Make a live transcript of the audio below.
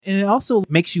And it also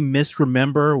makes you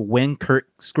misremember when Kirk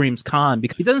screams Khan,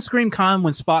 because he doesn't scream Khan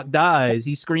when Spock dies.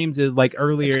 He screams it like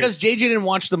earlier. It's because JJ didn't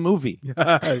watch the movie.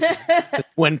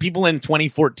 When people in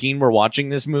 2014 were watching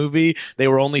this movie, they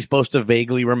were only supposed to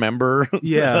vaguely remember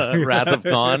Wrath of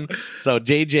Khan. So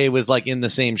JJ was like in the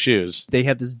same shoes. They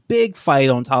have this big fight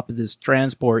on top of this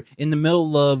transport in the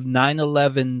middle of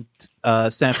 9/11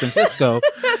 San Francisco.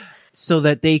 So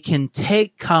that they can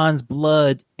take Khan's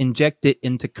blood, inject it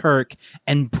into Kirk,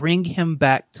 and bring him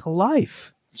back to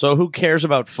life. So who cares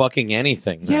about fucking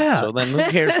anything? Then? Yeah. So then who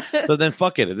cares? So then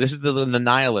fuck it. This is the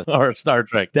nihilist or Star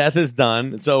Trek. Death is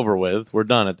done. It's over with. We're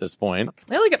done at this point.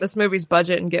 I look at this movie's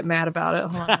budget and get mad about it.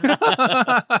 Hold on.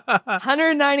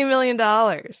 $190 million.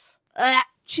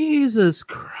 Jesus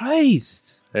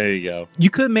Christ. There you go. You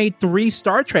could have made 3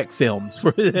 Star Trek films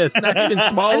for this. Not even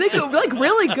small. I think like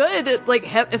really good, like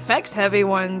effects heavy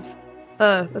ones.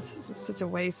 That's such a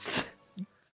waste.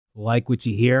 Like what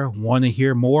you hear? Want to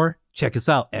hear more? Check us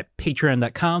out at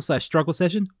patreon.com/struggle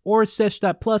session or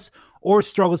sesh.plus or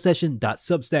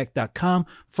strugglesession.substack.com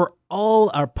for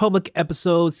all our public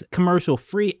episodes, commercial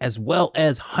free, as well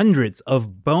as hundreds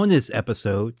of bonus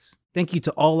episodes. Thank you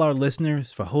to all our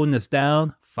listeners for holding us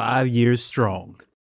down 5 years strong.